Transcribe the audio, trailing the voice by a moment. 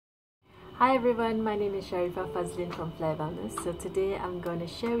Hi everyone, my name is Sharifah Fazzeleen from Wellness. So today I'm going to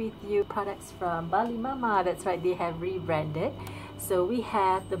share with you products from Balimama. That's right, they have rebranded. So we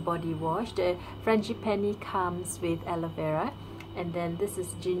have the body wash. The frangipani comes with aloe vera, and then this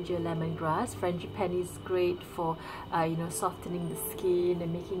is ginger lemongrass. Frangipani is great for softening the skin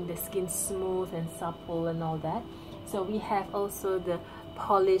and making the skin smooth and supple and all that. So we have also the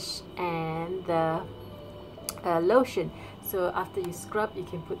polish and the lotion. So after you scrub, you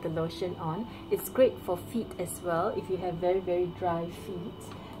can put the lotion on. It's great for feet as well if you have very dry feet.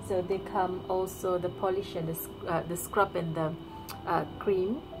 So they come also the polish and the scrub and the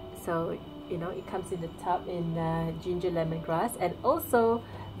cream. So it comes in the tub in ginger lemongrass, and also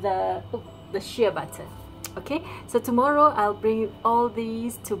the shea butter. Okay, so tomorrow I'll bring all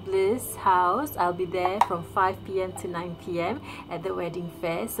these to Bliss house. I'll be there from 5 p.m. to 9 p.m. at the wedding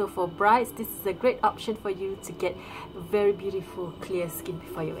fair. So for brides, this is a great option for you to get very beautiful clear skin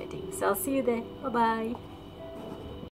before your wedding. So I'll see you there. Bye bye.